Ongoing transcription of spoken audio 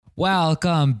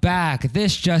Welcome back.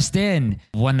 This just in.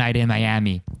 One Night in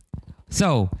Miami.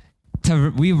 So,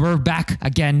 we were back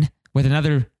again with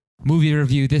another movie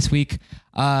review this week.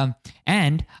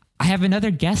 And I have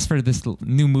another guest for this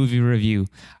new movie review.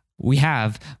 We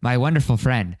have my wonderful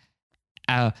friend,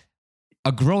 a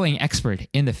growing expert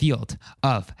in the field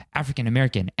of African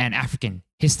American and African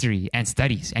history and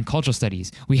studies and cultural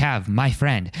studies. We have my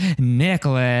friend,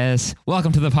 Nicholas.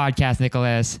 Welcome to the podcast,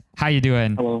 Nicholas. How you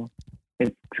doing? Hello.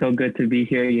 It's so good to be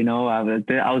here. You know, I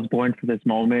was born for this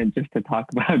moment just to talk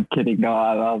about. Kidding. No,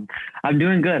 I'm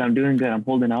doing good. I'm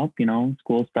holding up. You know,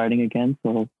 school's starting again.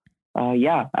 So,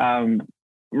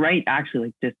 right.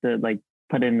 Actually, just to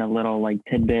put in a little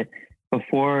tidbit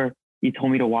before you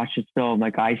told me to watch this film.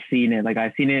 I seen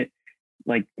it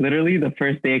literally the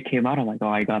first day it came out. I'm like, oh,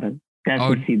 I gotta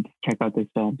definitely check out this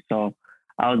film. So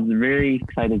I was very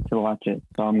excited to watch it.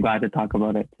 So I'm glad to talk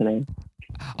about it today.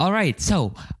 All right.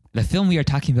 So the film we are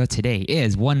talking about today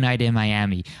is One Night in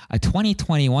Miami, a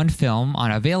 2021 film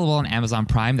available on Amazon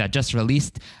Prime that just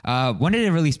released. When did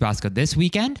it release, Bosco? This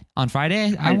weekend? On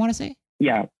Friday, I want to say?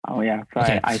 Yeah. Oh, yeah.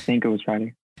 Friday. Okay. I think it was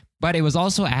Friday. But it was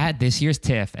also at this year's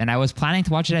TIFF, and I was planning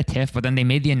to watch it at TIFF, but then they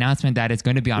made the announcement that it's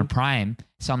going to be on Prime.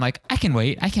 So I'm like, I can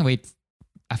wait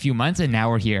a few months, and now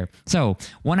we're here. So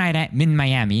One Night in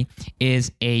Miami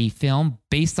is a film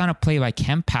based on a play by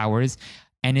Kemp Powers,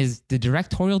 and is the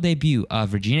directorial debut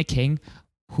of Regina King,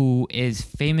 who is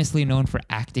famously known for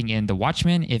acting in The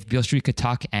Watchmen, If Beale Street Could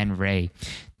Talk, and Ray.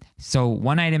 So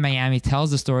One Night in Miami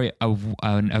tells the story of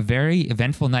a very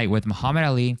eventful night with Muhammad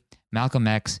Ali, Malcolm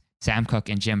X, Sam Cooke,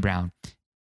 and Jim Brown.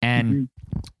 And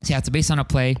so yeah, it's based on a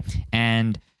play,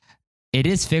 and it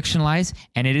is fictionalized,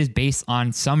 and it is based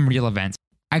on some real events.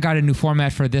 I got a new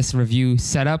format for this review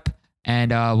set up,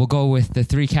 and we'll go with the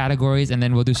 3 categories, and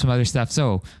then we'll do some other stuff.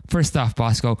 So first off,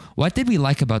 Bosco, what did we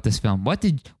like about this film? What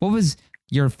was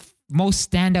your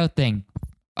most standout thing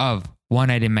of One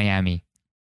Night in Miami?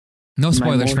 No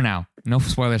spoilers for now.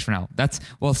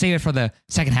 We'll save it for the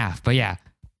second half. But yeah,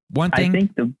 one thing. I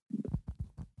think the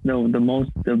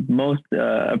most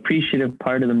appreciative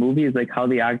part of the movie is how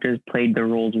the actors played their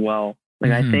roles well.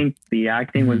 I think the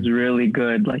acting was really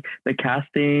good. The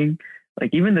casting.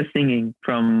 Even the singing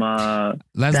from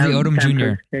Leslie Odom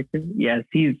Jr. character. Yes,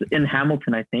 he's in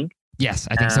Hamilton, I think. Yes,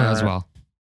 I think so as well.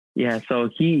 Yeah, so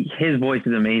his voice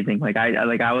is amazing.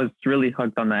 I was really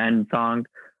hooked on the end song.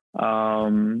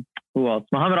 Who else?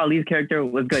 Muhammad Ali's character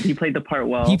was good. He played the part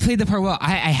well.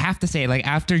 I have to say,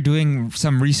 after doing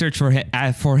some research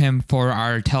for him for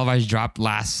our televised drop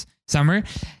last summer,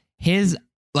 his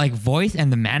voice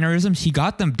and the mannerisms, he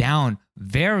got them down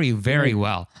very, very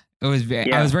well. It was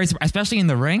I was very surprised, especially in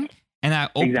the ring. And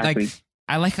exactly.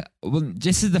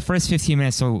 this is the first 15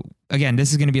 minutes. So again, this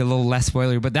is going to be a little less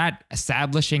spoilery, but that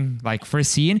establishing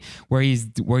first scene where he's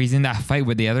in that fight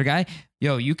with the other guy,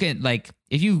 you can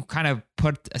if you kind of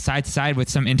put side to side with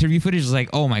some interview footage, it's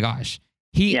oh my gosh,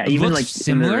 he even looks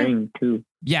similar. In the ring too.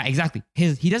 Yeah, exactly.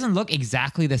 He doesn't look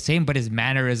exactly the same, but his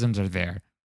mannerisms are there.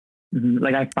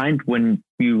 I find when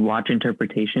you watch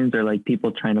interpretations or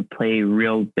people trying to play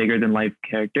real bigger than life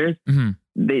characters,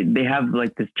 they have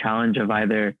this challenge of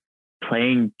either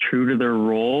playing true to their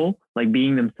role,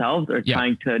 being themselves, or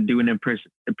trying to do an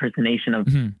impersonation of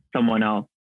someone else.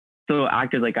 So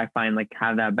actors I find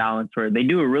have that balance where they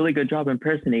do a really good job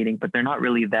impersonating, but they're not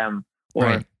really them,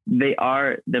 or they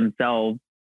are themselves,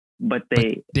 but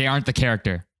they aren't the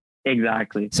character.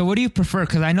 Exactly. So what do you prefer?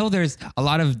 Because I know there's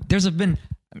been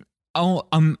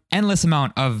endless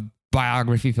amount of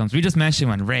biography films. We just mentioned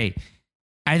one, Ray.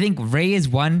 I think Ray is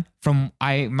one from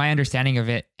my understanding of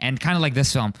it, and kind of like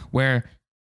this film, where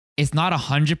it's not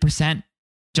 100%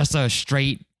 just a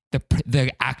straight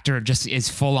the actor just is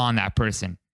full on that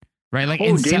person, right?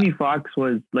 Jamie Foxx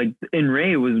was in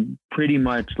Ray was pretty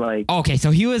much okay.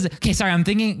 So he was okay. Sorry, I'm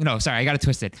thinking. No, sorry, I got it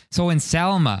twisted. So in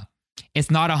Selma,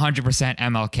 it's not 100%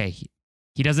 MLK.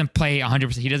 He doesn't play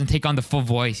 100%. He doesn't take on the full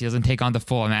voice. He doesn't take on the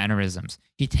full mannerisms.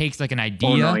 He takes an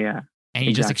idea and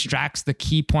he just extracts the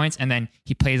key points, and then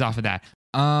he plays off of that.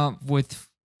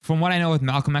 From what I know with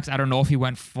Malcolm X, I don't know if he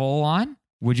went full on.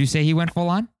 Would you say he went full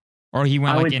on, or he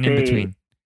went in between?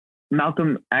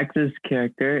 Malcolm X's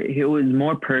character, it was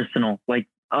more personal.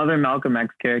 Other Malcolm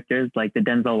X characters, the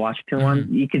Denzel Washington one,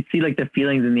 you could see the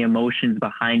feelings and the emotions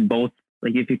behind both.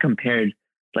 If you compared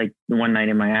the One Night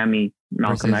in Miami,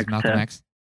 Malcolm X to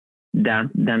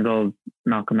Denzel's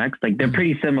Malcolm X, they're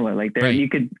pretty similar. You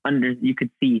could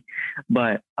see,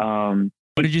 but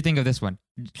what did you think of this one?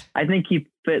 I think he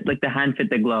fit the hand fit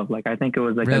the glove. I think it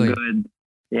was really? a good.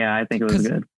 Yeah, I think it was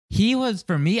good. He was,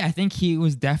 for me, I think he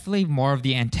was definitely more of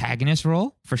the antagonist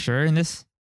role for sure in this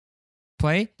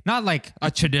play. Not like a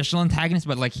traditional antagonist,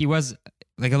 but like he was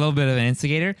like a little bit of an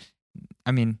instigator.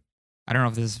 I mean, I don't know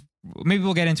if this, maybe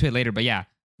we'll get into it later, but yeah,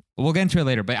 we'll get into it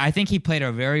later. But I think he played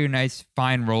a very nice,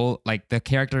 fine role. Like the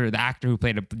actor who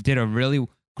played it did a really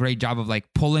great job of like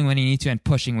pulling when he needed to and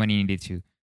pushing when he needed to.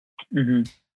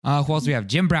 Mm-hmm. Who else do we have?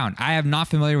 Jim Brown. I am not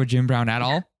familiar with Jim Brown at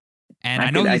all. And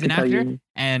I know he's an actor,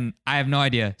 and I have no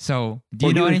idea. So, do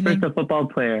you know anything? He was first a football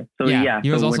player. So, yeah. He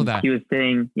was also that. He was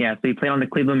saying, so he played on the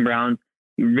Cleveland Browns.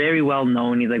 Very well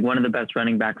known. He's like one of the best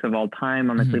running backs of all time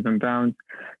on the Cleveland Browns.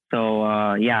 So,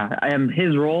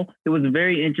 his role, it was a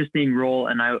very interesting role.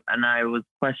 And I was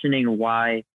questioning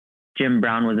why Jim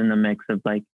Brown was in the mix of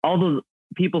like all those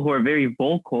people who are very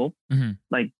vocal,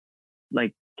 like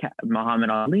Muhammad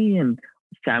Ali and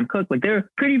Sam Cooke, like they're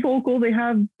pretty vocal. They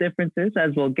have differences,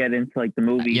 as we'll get into like the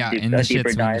movie. In the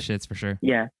shits for sure.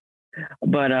 Yeah,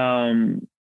 but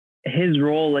his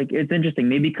role, like it's interesting.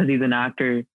 Maybe because he's an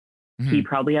actor, he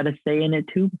probably had a say in it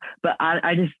too. But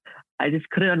I just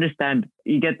couldn't understand.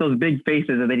 You get those big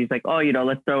faces, and then he's like, oh,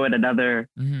 let's throw in another.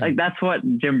 Like that's what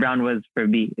Jim Brown was for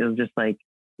me. It was just like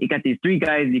you got these three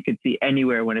guys you could see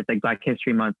anywhere when it's like Black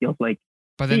History Month. You'll like,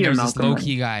 but then there's this low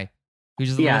key guy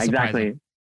who's just exactly.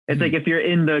 It's like if you're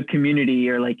in the community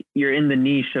or like you're in the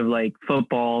niche of like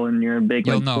football and you're a big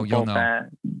football fan,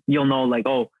 you'll know like,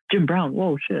 oh, Jim Brown,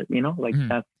 whoa, shit, like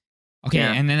that's okay.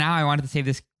 Yeah. And then now I wanted to save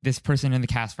this person in the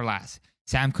cast for last,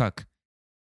 Sam Cooke.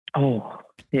 Oh,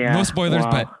 yeah. No spoilers,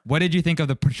 but what did you think of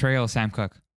the portrayal of Sam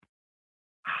Cooke?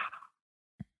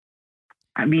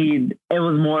 I mean, it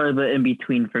was more the in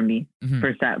between for me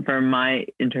for my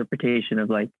interpretation of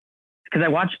like, because I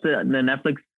watched the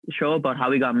Netflix show about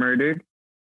how he got murdered.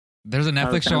 There's a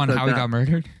Netflix show on how he got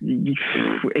murdered?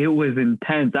 It was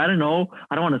intense. I don't know.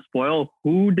 I don't want to spoil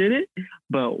who did it,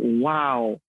 but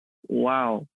wow.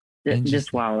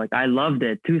 Just wow. Like, I loved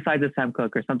it. Two Sides of Sam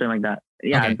Cooke or something like that.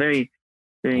 Yeah, okay. Very,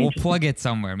 very We'll plug it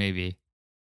somewhere, maybe.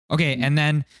 Okay, and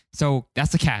then, so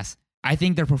that's the cast. I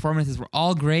think their performances were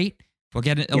all great. We'll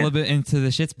get a little bit into the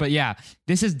shits, but yeah,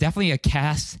 this is definitely a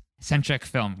cast-centric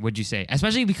film, would you say?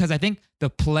 Especially because I think the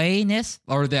playness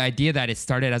or the idea that it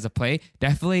started as a play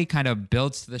definitely kind of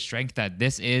builds to the strength that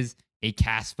this is a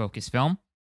cast-focused film.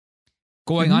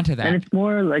 Going on to that. And it's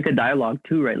more like a dialogue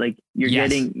too, right? Like so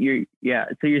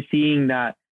you're seeing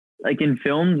that like in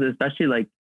films, especially like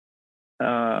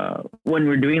when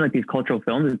we're doing like these cultural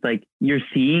films, it's like you're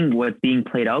seeing what's being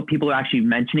played out. People are actually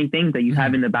mentioning things that you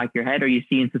have in the back of your head or you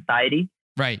see in society.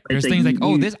 Right. There's things like,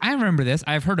 this, I remember this,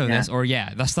 I've heard of this, or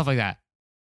that's stuff like that.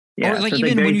 Yeah, or like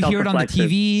even when you hear it on the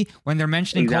TV, when they're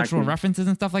mentioning cultural references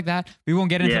and stuff like that, we won't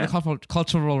get into the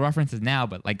cultural references now,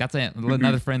 but like that's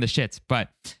another friend of the shits. But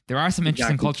there are some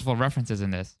interesting cultural references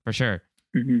in this for sure.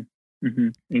 Okay,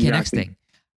 next thing,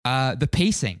 the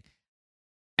pacing.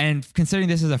 And considering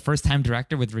this is a first-time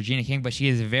director with Regina King, but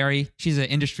she's an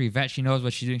industry vet. She knows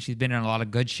what she's doing. She's been in a lot of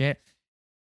good shit.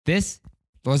 This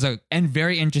was a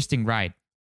very interesting ride.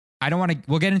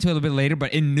 We'll get into it a little bit later,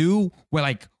 but it knew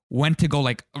when to go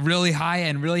like really high,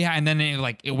 and then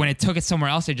when it took it somewhere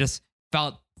else, it just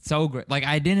felt so great. Like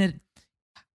I didn't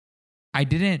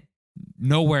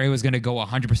know where it was going to go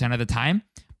 100% of the time,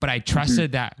 but I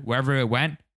trusted that wherever it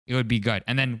went, it would be good.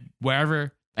 And then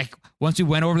wherever, like once we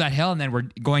went over that hill and then we're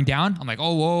going down, I'm like,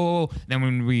 oh, whoa. Then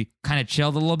when we kind of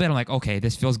chilled a little bit, I'm like, okay,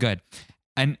 this feels good.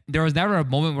 And there was never a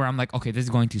moment where I'm like, okay, this is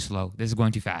going too slow. This is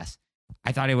going too fast.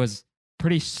 I thought it was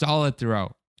pretty solid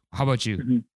throughout. How about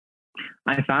you?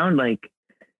 I found like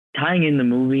tying in the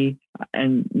movie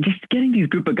and just getting these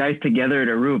group of guys together in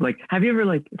a room. Like, have you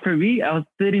ever for me, I was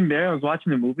sitting there, I was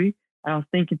watching the movie and I was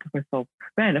thinking to myself,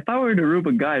 man, if I were in a room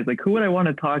of guys, like who would I want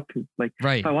to talk to? Like,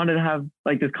 if I wanted to have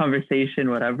like this conversation,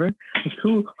 whatever, like,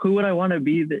 who would I want to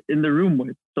be in the room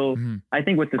with? So I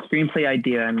think with the screenplay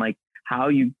idea and like how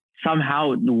you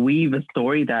somehow weave a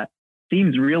story that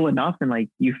seems real enough and like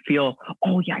you feel,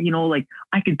 oh yeah, like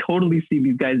I could totally see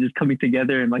these guys just coming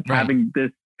together and like having this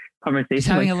conversation, just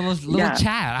having a little chat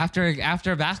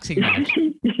after a boxing match.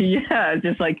 Yeah,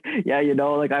 just like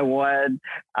like I won,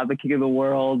 I'm the king of the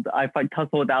world, I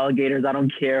tussle with alligators, I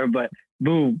don't care, but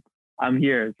boom, I'm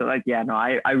here. So like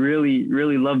I really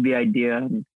love the idea,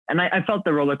 and I felt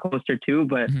the roller coaster too,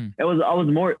 but it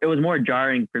was more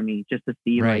jarring for me just to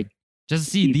see just to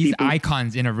see these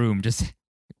icons in a room just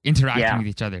interacting with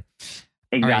each other.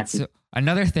 Exactly. All right, so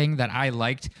another thing that I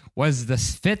liked was the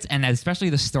fits, and especially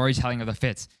the storytelling of the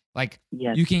fits. Like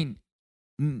you can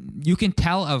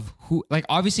tell of who, like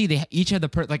obviously they each had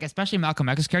like especially Malcolm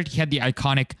X's character, he had the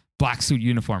iconic black suit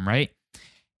uniform, right?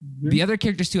 The other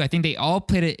characters too, I think they all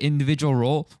played an individual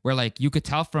role where like you could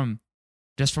tell from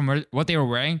just from what they were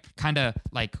wearing, kind of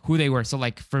like who they were. So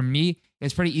like for me,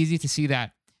 it's pretty easy to see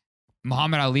that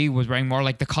Muhammad Ali was wearing more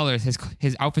like the colors.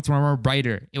 His outfits were more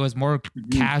brighter. It was more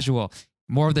casual,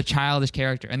 more of the childish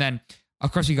character. And then,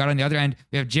 of course, we got on the other end,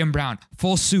 we have Jim Brown,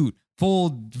 full suit,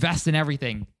 full vest and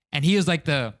everything. And he was like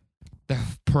the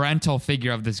parental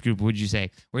figure of this group, would you say?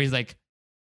 Where he's like,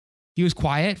 he was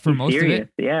quiet for most of it,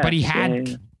 but he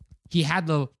had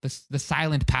the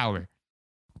silent power.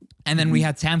 And then we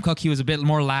had Sam Cooke. He was a bit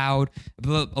more loud, a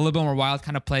little bit more wild,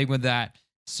 kind of playing with that.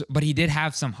 So, but he did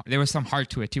have there was some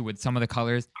heart to it too with some of the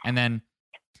colors. And then,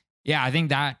 yeah, I think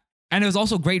that, and it was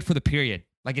also great for the period.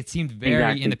 Like it seemed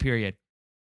very in the period.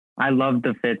 I love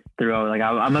the fits throughout. Like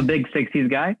I'm a big 60s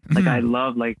guy. Like I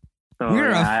love like, so we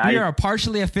are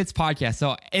partially a Fits podcast.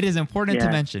 So it is important to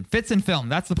mention Fits and Film.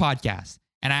 That's the podcast.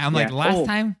 And I'm like last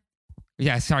time.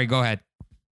 Yeah. Sorry. Go ahead.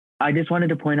 I just wanted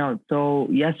to point out. So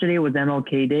yesterday was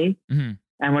MLK Day.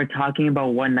 And we're talking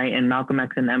about One Night, and Malcolm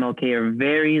X and MLK are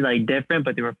very like different,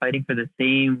 but they were fighting for the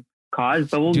same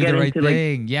cause. But we'll get into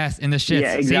thing. Yes, in the shits.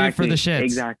 Yeah, exactly. Save it for the shits.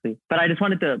 Exactly. But I just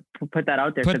wanted to put that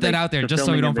out there. Put that out there just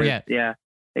so we don't forget. Yeah,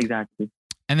 exactly.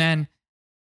 And then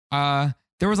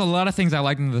there was a lot of things I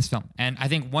liked in this film. And I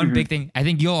think one big thing, I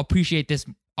think you'll appreciate this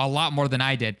a lot more than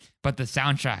I did, but the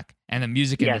soundtrack and the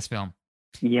music in this film.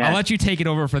 Yeah. I'll let you take it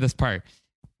over for this part.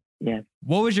 Yeah.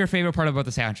 What was your favorite part about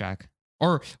the soundtrack?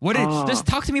 Or what did just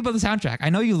talk to me about the soundtrack. I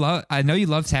know you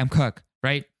love Sam Cooke,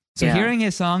 right? So hearing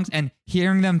his songs and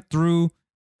hearing them through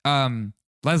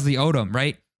Leslie Odom,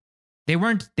 right? They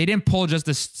didn't pull just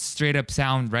the straight up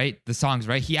sound, right? The songs,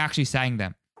 right? He actually sang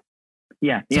them.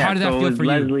 Yeah. So how did that feel for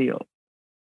you?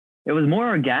 It was more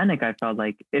organic, I felt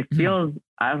like. It feels,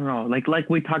 I don't know, like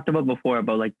we talked about before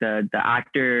about like the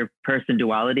actor person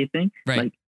duality thing. Right.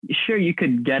 Like sure you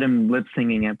could get him lip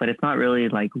singing it, but it's not really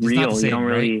like real. You don't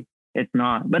really, right? It's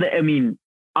not. But I mean,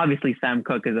 obviously Sam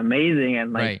Cooke is amazing,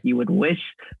 and like you would wish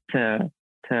to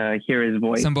hear his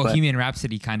voice. Some Bohemian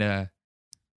Rhapsody kind of.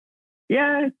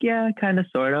 Yeah, kind of,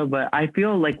 sort of. But I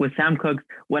feel like with Sam Cooke,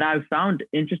 what I found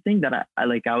interesting that I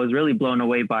was really blown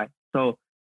away by. So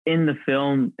in the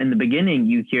film, in the beginning,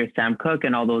 you hear Sam Cooke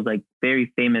and all those like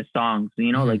very famous songs,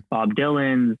 you know, like Bob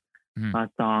Dylan's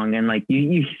song, and like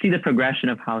you see the progression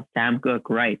of how Sam Cooke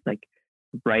writes, like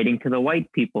writing to the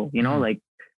white people, you know, like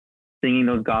singing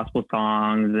those gospel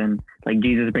songs and like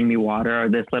Jesus Bring Me Water or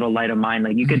This Little Light of Mine.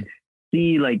 Like you could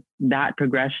see like that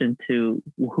progression to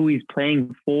who he's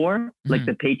playing for, like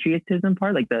the patriotism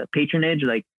part, like the patronage,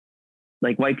 like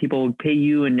white people would pay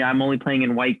you and I'm only playing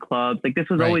in white clubs. Like this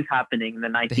was always happening in the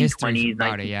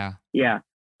 1920s. Yeah.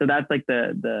 So that's like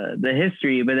the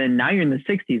history, but then now you're in the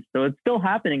 60s. So it's still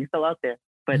happening, still out there.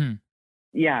 But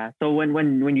yeah, so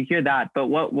when you hear that, but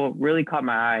what really caught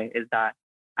my eye is that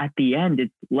at the end,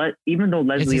 even though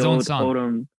Leslie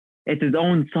Odom, it's his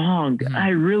own song. I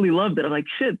really loved it. I'm like,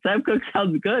 shit, Sam Cooke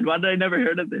sounds good. Why did I never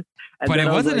heard of this? And but it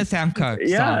wasn't a Sam Cooke song.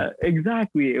 Yeah,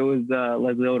 exactly. It was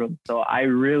Leslie Odom. So I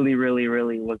really, really,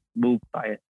 really was moved by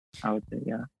it, I would say,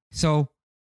 yeah. So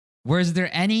was there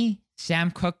any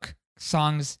Sam Cooke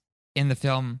songs in the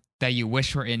film that you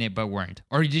wish were in it but weren't?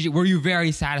 Or were you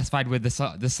very satisfied with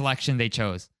the selection they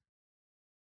chose?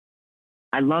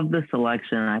 I love the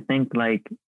selection. I think like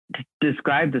to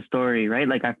describe the story, right?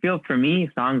 Like I feel for me,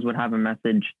 songs would have a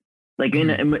message. Like in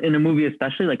a movie,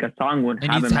 especially, like a song would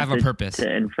have a message, have a purpose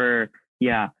to infer.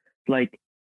 Yeah, like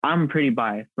I'm pretty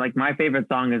biased. Like my favorite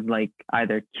song is like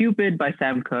either Cupid by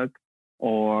Sam Cooke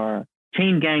or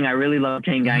Chain Gang. I really love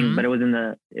Chain Gang, but it was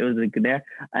good there.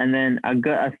 And then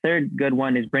a third good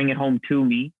one is Bring It Home to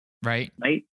Me. Right.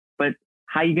 But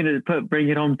how you gonna put Bring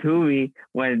It Home to Me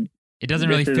when it doesn't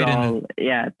really fit in?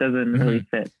 It doesn't really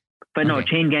fit. But no,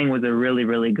 Chain Gang was a really,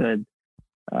 really good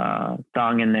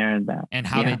song in there. And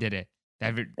how they did it.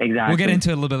 Exactly. We'll get into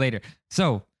it a little bit later.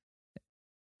 So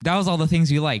that was all the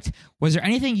things you liked. Was there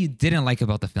anything you didn't like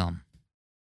about the film?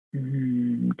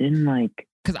 Didn't like.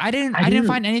 Because I didn't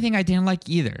find anything I didn't like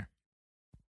either.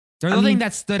 There's nothing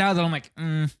that stood out that I'm like,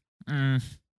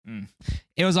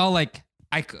 It was all like,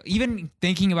 even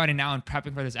thinking about it now and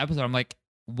prepping for this episode, I'm like,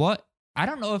 what? I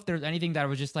don't know if there's anything that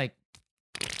was just like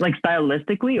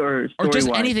stylistically or just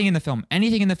anything in the film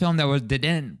that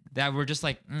were just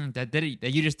like that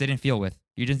you just didn't feel with,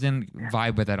 you just didn't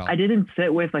vibe with at all. I didn't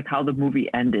sit with like how the movie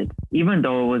ended, even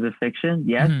though it was a fiction.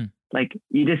 Yes, like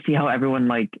you just see how everyone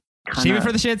like save it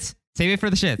for the shits.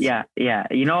 Yeah.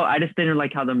 You know, I just didn't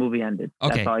like how the movie ended.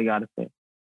 Okay. That's all I gotta say.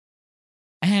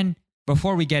 And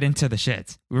before we get into the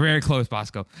shits, we're very close,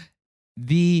 Bosco.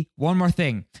 The one more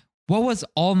thing, what was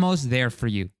almost there for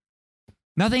you?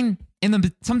 Something in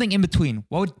between.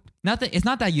 It's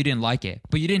not that you didn't like it,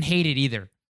 but you didn't hate it either.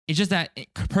 it's just that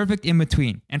perfect in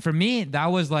between. And for me, that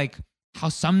was like how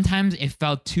sometimes it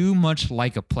felt too much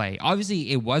like a play.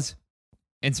 Obviously, it was.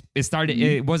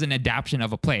 It was an adaptation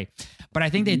of a play, but I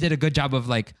think they did a good job of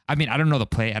like, I mean, I don't know the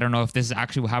play. I don't know if this is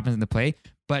actually what happens in the play,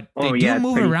 but they do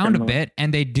move around a bit,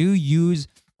 and they do use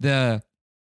the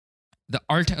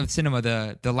art of cinema,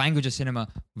 the language of cinema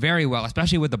very well,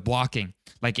 especially with the blocking,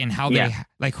 like in how they,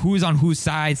 like who's on whose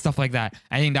side, stuff like that.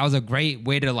 I think that was a great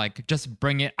way to like just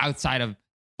bring it outside of,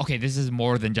 okay, this is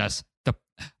more than just the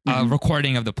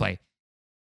recording of the play.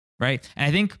 Right. And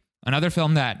I think another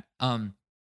film that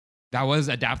was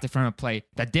adapted from a play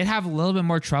that did have a little bit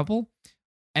more trouble.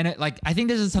 And I think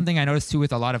this is something I noticed too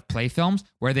with a lot of play films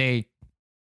where they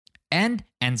end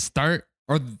and start,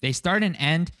 or they start and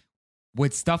end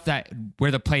with stuff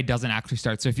where the play doesn't actually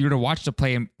start. So if you were to watch the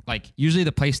play, like usually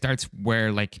the play starts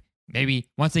where like maybe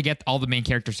once they get all the main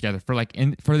characters together.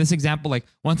 For this example, like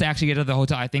once they actually get to the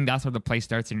hotel, I think that's where the play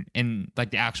starts in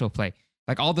like the actual play.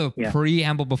 Like all the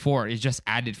preamble before is just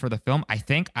added for the film. I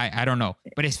think I don't know,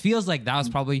 but it feels like that was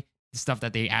probably the stuff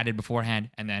that they added beforehand,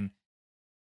 and then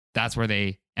that's where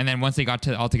and then once they got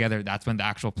to all together, that's when the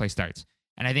actual play starts.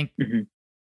 And I think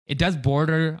it does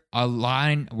border a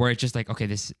line where it's just like, okay,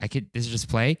 this is just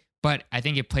play, but I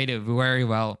think it played it very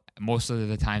well most of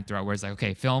the time throughout. Where it's like,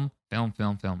 okay, film,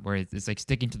 where it's like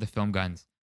sticking to the film guns.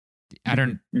 I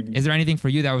don't. Is there anything for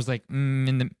you that was like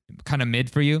in the kind of mid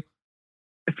for you?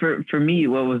 For me,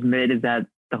 what was mid is that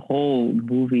the whole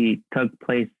movie took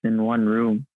place in one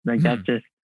room. Like that's just.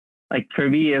 Like for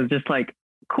me, it was just like,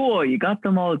 cool, you got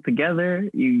them all together.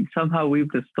 You somehow weave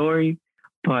the story,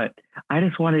 but I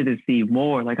just wanted to see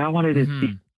more. Like I wanted to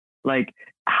see like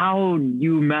how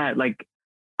you met. Like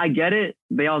I get it.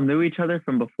 They all knew each other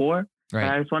from before. Right.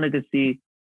 But I just wanted to see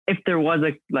if there was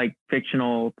a like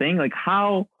fictional thing, like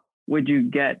how would you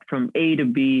get from A to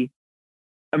B?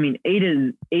 I mean, A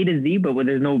to Z, but where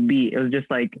there's no B. It was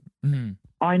just like, oh,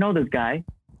 I know this guy.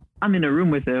 I'm in a room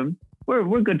with him.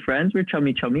 We're good friends. We're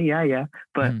chummy. Yeah.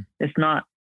 But it's not,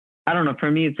 I don't know. For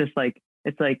me, it's just like,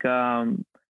 it's like,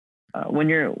 when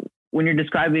you're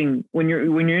describing, when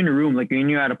you're in a room, like when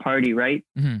you're at a party, right?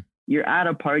 You're at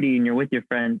a party and you're with your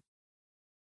friends,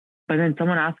 but then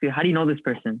someone asks you, how do you know this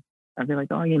person? I'd be like,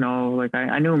 oh, like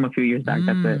I knew him a few years back.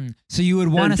 That's it. So you would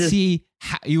want to see,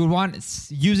 you would want,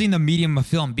 using the medium of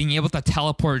film, being able to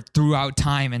teleport throughout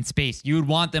time and space, you would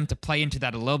want them to play into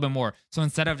that a little bit more. So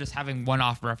instead of just having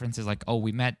one-off references like, oh,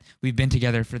 we've been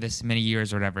together for this many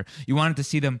years or whatever, you wanted to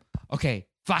see them, okay,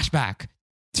 flashback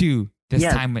to this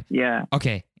time. Yeah.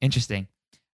 Okay, interesting.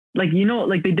 Like,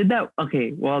 like they did that.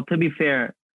 Okay, well, to be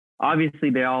fair, obviously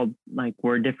they all like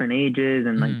were different ages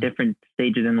and like different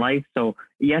stages in life. So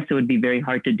yes, it would be very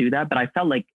hard to do that. But I felt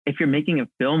like if you're making a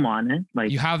film on it, like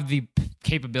you have the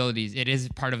capabilities, it is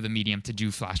part of the medium to do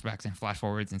flashbacks and flash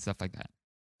forwards and stuff like that.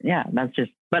 Yeah,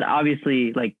 but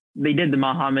obviously like they did the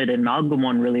Muhammad and Malcolm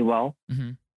one really well.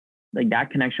 Like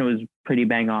that connection was pretty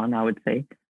bang on, I would say.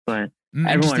 But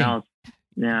everyone else,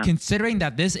 yeah. Considering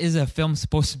that this is a film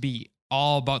supposed to be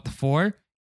all about the four,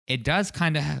 it does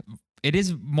kind of it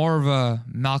is more of a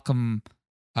Malcolm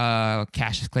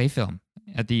Cassius Clay film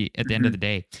at the end of the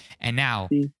day. And now,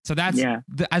 so that's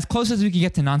as close as we can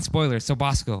get to non-spoilers. So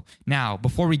Bosco, now,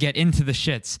 before we get into the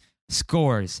shits,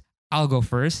 scores. I'll go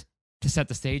first to set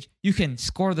the stage. You can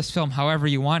score this film however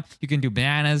you want. You can do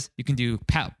bananas. You can do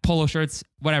polo shirts,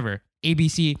 whatever.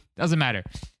 ABC, doesn't matter.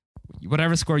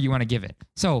 Whatever score you want to give it.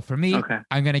 So for me,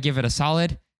 I'm going to give it a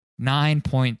solid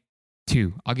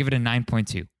 9.2. I'll give it a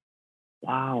 9.2.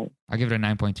 Wow. I'll give it a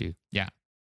 9.2. Yeah.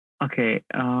 Okay.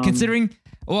 Considering,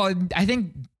 well, I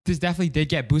think this definitely did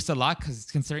get boosted a lot because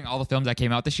considering all the films that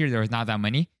came out this year, there was not that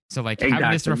many. So like having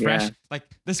this refresh, like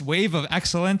this wave of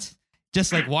excellence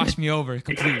just like washed me over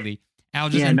completely. And I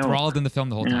was just enthralled in the film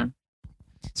the whole time.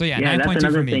 So yeah,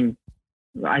 9.2 for me. Thing.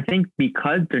 I think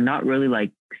because they're not really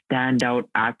like standout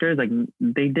actors, like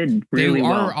they did really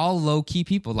well. They are all low-key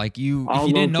people. Like if you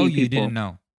didn't know, you didn't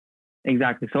know.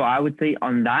 Exactly. So I would say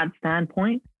on that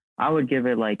standpoint, I would give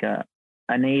it like an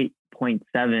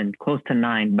 8.7, close to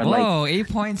 9. But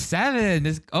 8.7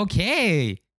 is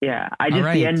okay. Yeah,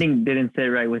 the ending didn't sit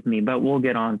right with me, but we'll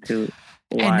get on to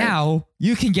why. And now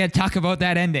you can talk about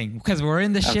that ending because we're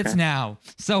in the shits now.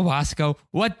 So Bosco,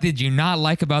 what did you not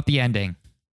like about the ending?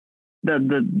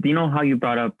 The you know how you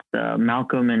brought up the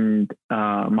Malcolm and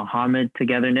Muhammad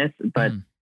togetherness, but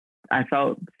I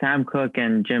felt Sam Cooke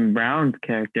and Jim Brown's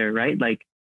character, right? Like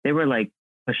they were like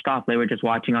pushed off. They were just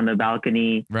watching on the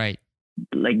balcony, right?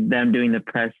 Like them doing the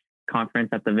press conference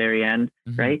at the very end,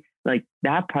 right? Like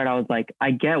that part, I was like,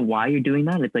 I get why you're doing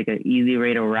that. It's like an easy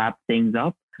way to wrap things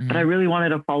up. But I really wanted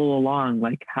to follow along,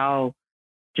 like how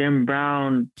Jim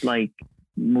Brown like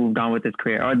moved on with his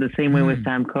career, or the same way with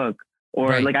Sam Cooke, or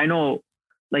Right. like I know,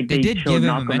 like They did showed give him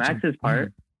a Malcolm mention. X's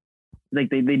part. Like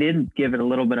they didn't give it a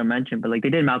little bit of mention, but like they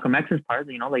did Malcolm X's part.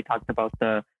 You know, they talked about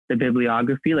the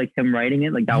bibliography, like him writing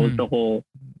it. Like that was the whole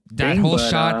That thing, whole but,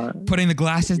 shot, putting the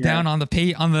glasses down on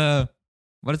the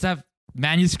what is that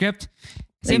manuscript?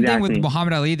 Same thing with Exactly.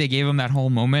 Muhammad Ali. They gave him that whole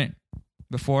moment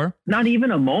before, Not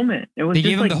even a moment. It was They just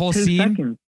gave him like the whole 2 scene?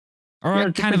 seconds. or Yeah,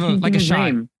 it's kind just of like a changing his shot.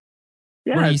 name.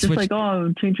 where Yeah, he it's just switched- like, oh,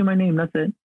 I'm changing my name. That's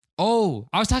it. Oh,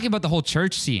 I was talking about the whole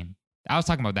church scene. I was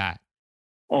talking about that.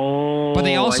 Oh, But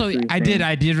they also, see what I you're did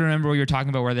saying. remember what you were talking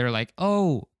about, where they're like,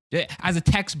 oh, as a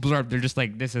text blurb, they're just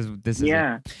like, this is it.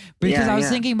 Yeah, Because Yeah, I was yeah.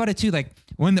 thinking about it too, like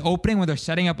when the opening, when they're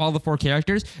setting up all the 4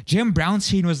 characters, Jim Brown's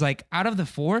scene was like, out of the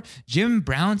 4, Jim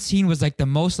Brown's scene was like the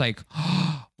most like,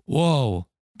 whoa,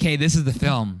 okay, this is the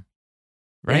film,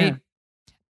 right?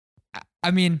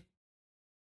 I mean,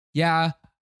 yeah,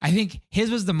 I think his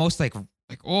was the most like,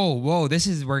 oh, whoa, this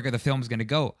is where the film's gonna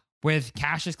go. With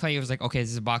Cassius Clay, it was like, okay,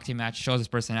 this is a boxing match, shows his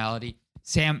personality.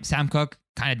 Sam Cooke,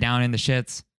 kind of down in the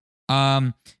shits.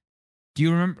 Do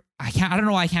you remember? I don't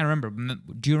know why I can't remember.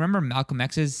 Do you remember Malcolm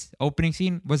X's opening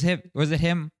scene? Was it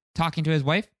him talking to his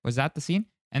wife? Was that the scene?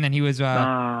 And then he was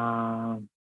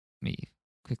me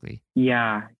quickly.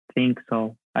 Yeah, I think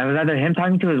so. I was either him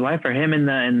talking to his wife or him in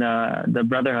the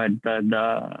Brotherhood,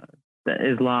 the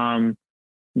Islam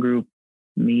group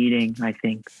meeting. I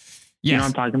think. You know what I'm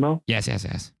Yes. talking about?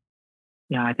 Yes.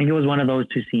 Yeah, I think it was one of those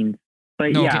 2 scenes.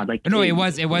 But No, yeah, okay. like No, it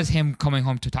was him coming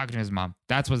home to talking to his mom.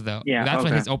 That's what okay.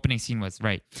 his opening scene was,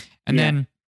 right? And Yeah. then,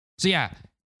 so yeah,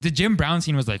 the Jim Brown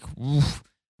scene was like, oof.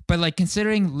 But like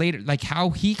considering later, like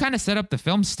how he kind of set up the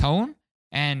film's tone,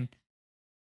 and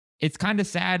it's kind of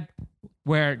sad.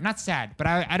 Where not sad, but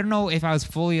I don't know if I was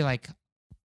fully like,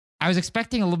 I was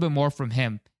expecting a little bit more from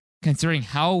him, considering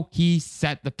how he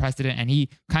set the precedent and he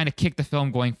kind of kicked the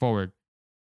film going forward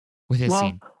with his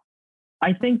scene.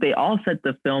 I think they all set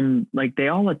the film, like they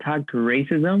all attacked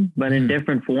racism, but in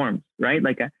different forms, right?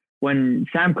 Like when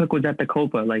Sam Cooke was at the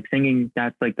Copa, like singing,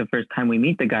 that's like the first time we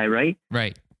meet the guy, right?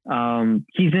 Right.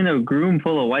 He's in a room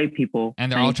full of white people.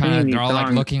 And they're all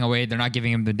like looking away. They're not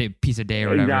giving him the piece of day or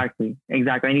whatever. Exactly. And he's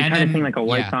trying to sing like a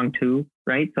white song too,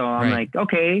 right? So I'm like,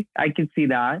 okay, I can see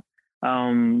that.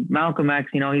 Malcolm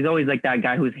X, you know, he's always like that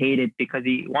guy who's hated because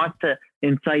he wants to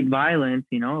incite violence,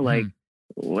 you know, like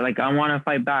I want to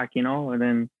fight back, you know. And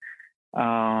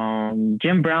then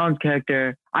Jim Brown's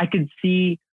character, I could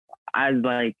see as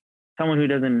like someone who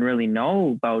doesn't really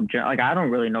know about like I don't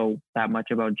really know that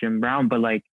much about Jim Brown, but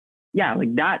like yeah,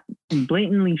 like that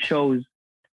blatantly shows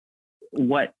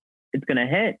what it's gonna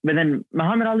hit. But then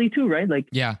Muhammad Ali too, right? Like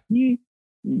he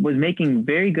was making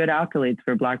very good accolades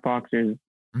for black boxers.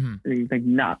 Like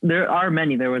there are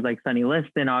many. There was like Sonny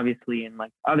Liston, obviously, and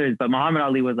like others, but Muhammad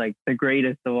Ali was like the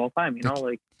greatest of all time. You know,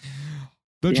 like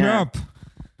the champ.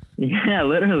 Yeah,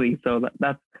 literally. So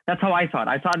that's how I saw it.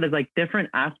 I saw it as like different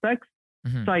aspects.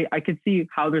 So I could see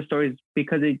how their stories,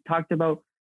 because they talked about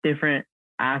different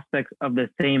aspects of the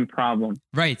same problem.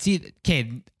 Right. See,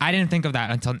 okay, I didn't think of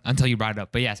that until you brought it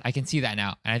up. But yes, I can see that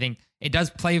now. And I think it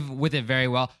does play with it very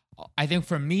well. I think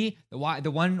for me,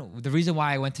 the reason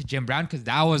why I went to Jim Brown, because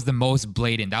that was the most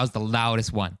blatant. That was the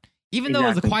loudest one. Even though it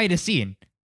was the quietest scene,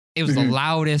 it was the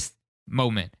loudest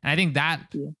moment. And I think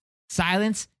that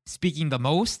silence speaking the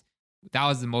most,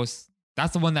 that's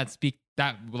the one that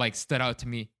like stood out to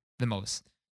me the most.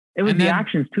 It was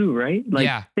actions too, right? Like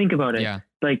think about it. Yeah.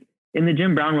 Like in the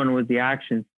Jim Brown one was the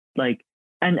actions. Like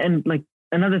and like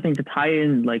another thing to tie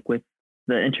in like with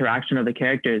the interaction of the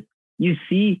characters, you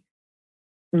see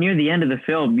near the end of the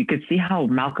film, you could see how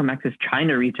Malcolm X is trying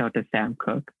to reach out to Sam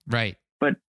Cooke. Right.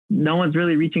 But no one's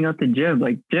really reaching out to Jim.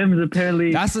 Like Jim's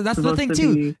apparently that's the thing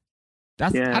too. I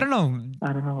don't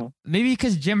know. Maybe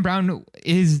because Jim Brown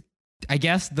is, I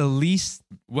guess, the least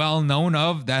well known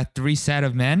of that 3 set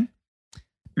of men.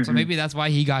 So maybe that's why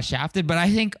he got shafted. But I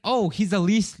think, he's the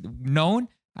least known.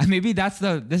 Maybe this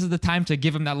is the time to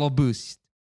give him that little boost.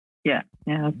 Yeah.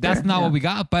 That's not what we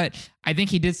got. But I think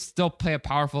he did still play a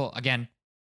powerful, again,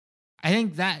 I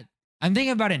think that I'm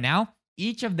thinking about it now.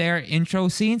 Each of their intro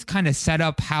scenes kind of set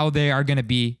up how they are going to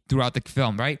be throughout the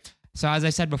film, right? So as I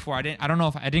said before, I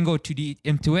didn't go too deep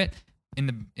into it in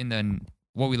the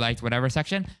what we liked, whatever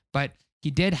section, but he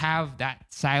did have that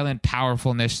silent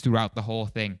powerfulness throughout the whole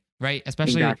thing, right?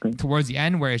 Especially towards the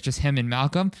end where it's just him and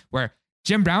Malcolm, where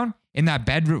Jim Brown in that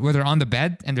bed where they're on the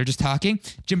bed and they're just talking,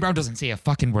 Jim Brown doesn't say a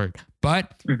fucking word,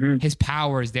 but his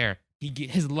power is there.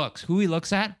 His looks, who he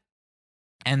looks at,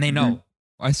 and they know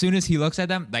as soon as he looks at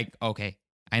them, like, okay,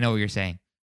 I know what you're saying.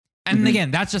 And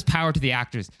again, that's just power to the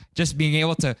actors. Just being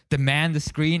able to demand the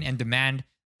screen and demand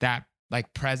that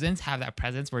like presence, have that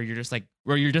presence where you're just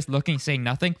looking, saying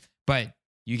nothing, but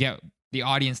you get the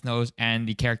audience knows and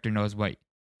the character knows what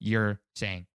you're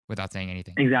saying without saying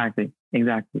anything. Exactly.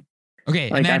 Okay,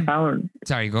 like, and then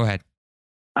sorry, go ahead.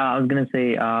 I was gonna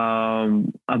say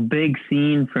a big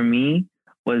scene for me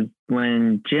was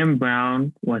when Jim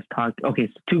Brown was talking. Okay,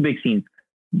 so two big scenes.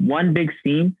 One big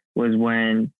scene was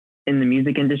when in the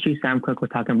music industry, Sam Cooke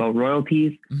was talking about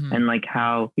royalties and like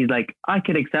how he's like, I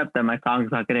could accept that my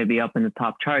song's not going to be up in the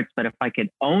top charts, but if I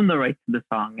could own the rights to the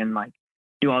song and like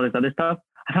do all this other stuff,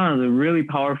 I found it was really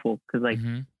powerful because like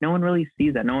no one really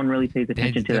sees that. No one really pays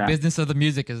attention to that. The business of the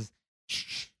music is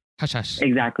hush hush.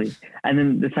 Exactly. And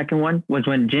then the second one was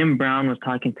when Jim Brown was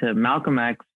talking to Malcolm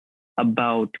X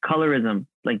about colorism,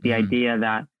 like the idea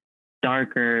that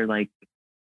darker, like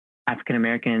African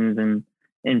Americans and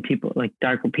people like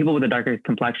people with a darker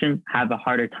complexion have a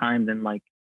harder time than like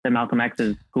the Malcolm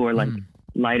X's who are like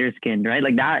lighter skinned, right?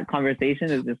 Like that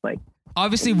conversation is just like,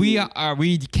 obviously we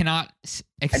cannot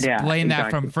explain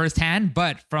that from firsthand,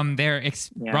 but from their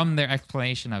from their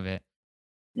explanation of it.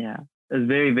 Yeah, it was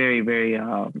very, very, very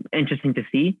interesting to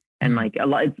see, and like a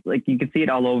lot. It's like you can see it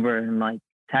all over in like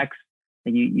text.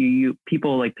 Like you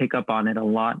people like pick up on it a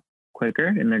lot quicker,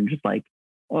 and they're just like,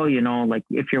 oh, you know, like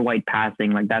if you're white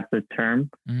passing, like that's the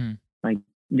term. Like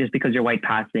just because you're white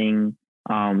passing.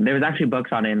 There was actually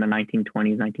books on it in the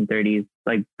 1920s, 1930s,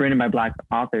 like written by Black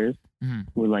authors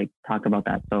who like talk about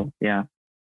that. So yeah,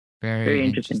 very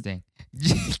interesting.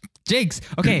 Jakes.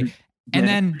 Okay, and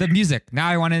then the music. Now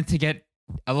I wanted to get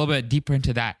a little bit deeper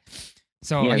into that.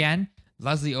 So again,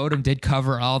 Leslie Odom did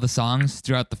cover all the songs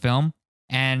throughout the film,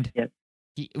 and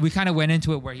we kind of went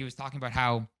into it where he was talking about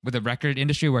how with the record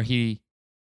industry, where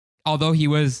although he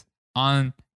was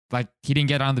on, like, he didn't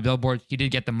get on the Billboard, he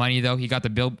did get the money though. He got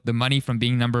the money from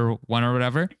being number one or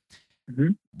whatever.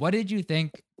 What did you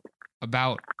think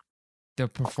about the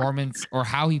performance or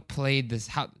how he played this?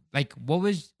 How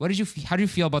did you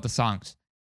feel about the songs?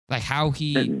 Like how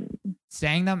he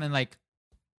sang them, and like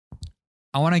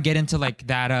I want to get into like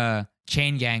that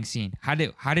chain gang scene. How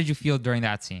did you feel during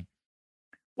that scene?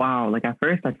 Wow, like at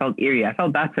first I felt eerie. I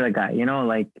felt bad for the guy, you know,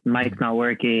 like mic's not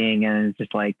working and it's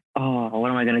just like, oh, what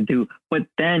am I going to do? But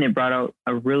then it brought out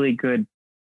a really good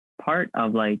part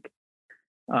of like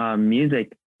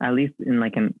music, at least in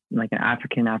like an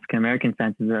African American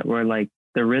sense, is that where like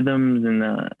the rhythms and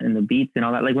the beats and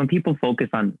all that, like when people focus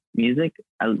on music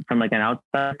from like an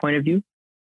outside point of view,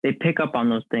 they pick up on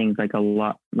those things like a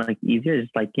lot like easier.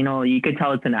 It's like, you know, you could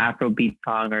tell it's an Afrobeat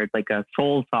song or it's like a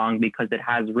soul song because it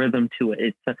has rhythm to it.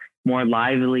 It's more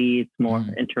lively. It's more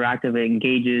interactive. It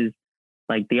engages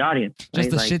like the audience. Just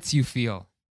right? the like, shits you feel.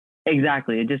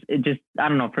 Exactly. It just, I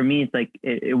don't know. For me, it's like,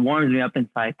 it warms me up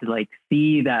inside to like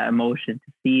see that emotion,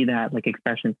 to see that like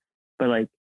expression. But like,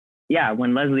 yeah,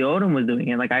 when Leslie Odom was doing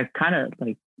it, like I've kind of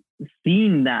like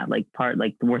seen that like part,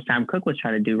 like where Sam Cooke was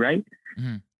trying to do, right?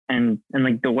 And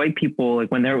like the white people,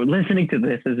 like when they're listening to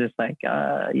this, is just like,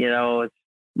 you know, it's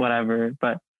whatever.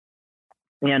 But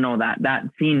yeah, no, that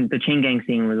scene, the chain gang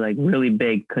scene, was like really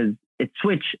big because it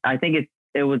switched. I think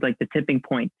it was like the tipping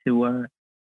point to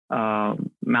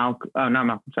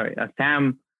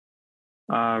Sam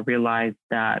realized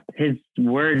that his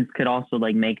words could also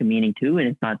like make a meaning too, and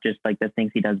it's not just like the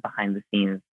things he does behind the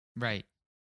scenes. Right.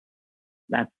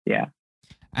 And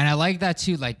I like that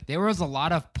too. Like there was a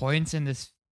lot of points in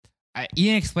this.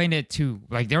 Ian explained it too.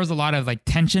 Like there was a lot of like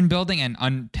tension building and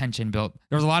untension built.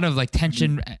 There was a lot of like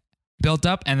tension built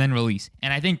up and then release.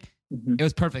 And I think it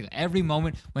was perfect. Every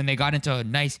moment when they got into a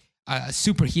nice,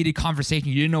 super heated conversation,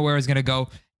 you didn't know where it was going to go.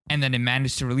 And then it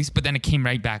managed to release, but then it came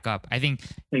right back up. I think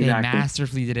they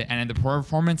masterfully did it. And the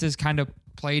performances kind of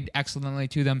played excellently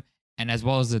to them, and as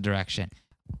well as the direction.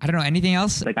 I don't know. Anything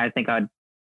else? Like I think I'd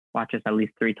watch this at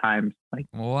least 3 times. Like,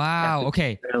 wow.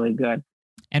 Okay. Really good.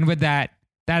 And with that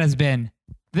has been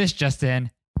This Just In.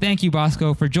 Thank you,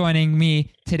 Bosco, for joining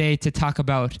me today to talk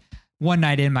about One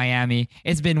Night in Miami.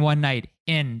 It's been one night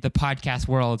in the podcast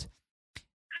world.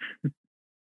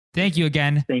 Thank you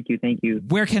again. Thank you.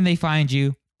 Where can they find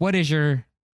you? What is your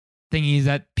thingies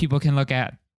that people can look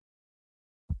at?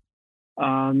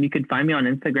 You could find me on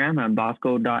Instagram at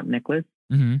bosco.nicholas.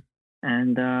 And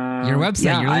your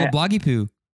website, your little bloggy poo.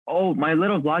 Oh, my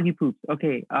little vloggy poops.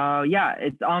 Okay. Yeah,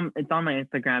 it's on my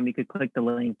Instagram. You could click the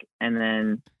link and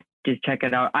then just check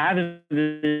it out. I haven't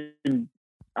been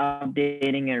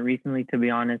updating it recently, to be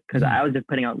honest, because I was just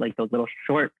putting out like those little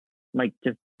short, like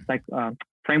just like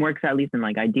frameworks at least and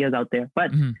like ideas out there.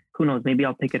 But who knows? Maybe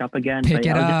I'll pick it up again. Pick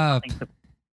it up.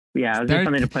 yeah, it was just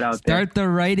something to put out Start the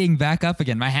writing back up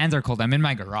again. My hands are cold. I'm in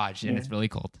my garage and it's really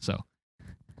cold. So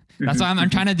that's why I'm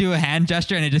trying to do a hand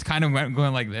gesture and it just kind of went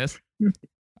going like this.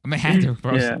 My hands are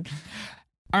frozen. Yeah.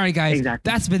 All right, guys.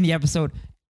 Exactly. That's been the episode.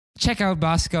 Check out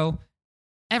Bosco.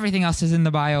 Everything else is in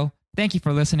the bio. Thank you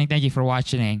for listening. Thank you for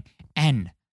watching.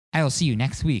 And I will see you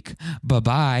next week.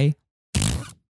 Bye-bye.